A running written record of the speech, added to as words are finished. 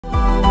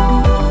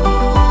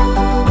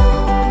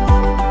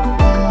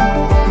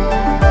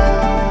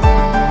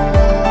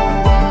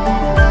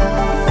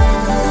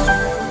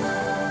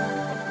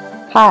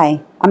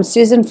Hi, I'm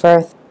Susan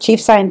Furth,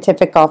 Chief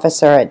Scientific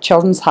Officer at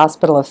Children's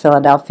Hospital of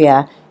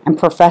Philadelphia and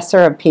Professor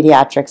of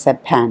Pediatrics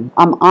at Penn.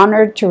 I'm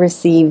honored to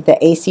receive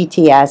the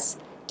ACTS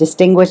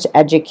Distinguished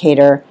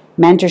Educator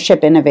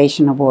Mentorship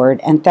Innovation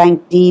Award and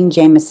thank Dean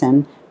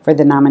Jameson for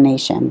the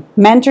nomination.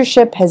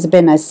 Mentorship has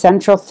been a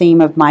central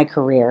theme of my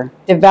career.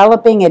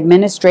 Developing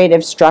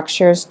administrative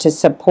structures to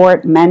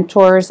support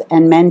mentors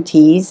and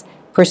mentees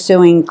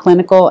pursuing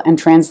clinical and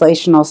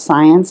translational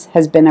science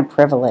has been a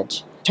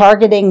privilege.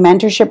 Targeting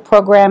mentorship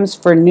programs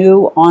for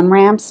new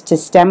on-ramps to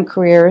STEM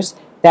careers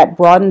that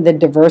broaden the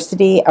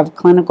diversity of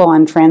clinical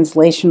and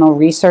translational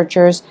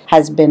researchers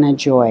has been a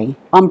joy.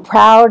 I'm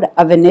proud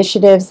of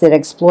initiatives that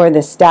explore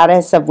the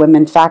status of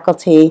women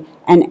faculty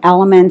and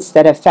elements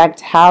that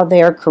affect how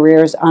their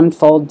careers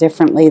unfold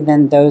differently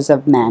than those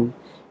of men,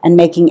 and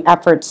making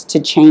efforts to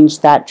change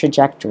that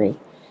trajectory.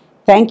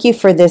 Thank you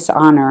for this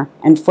honor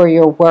and for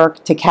your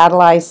work to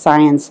catalyze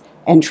science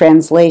and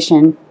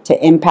translation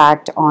to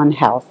impact on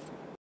health.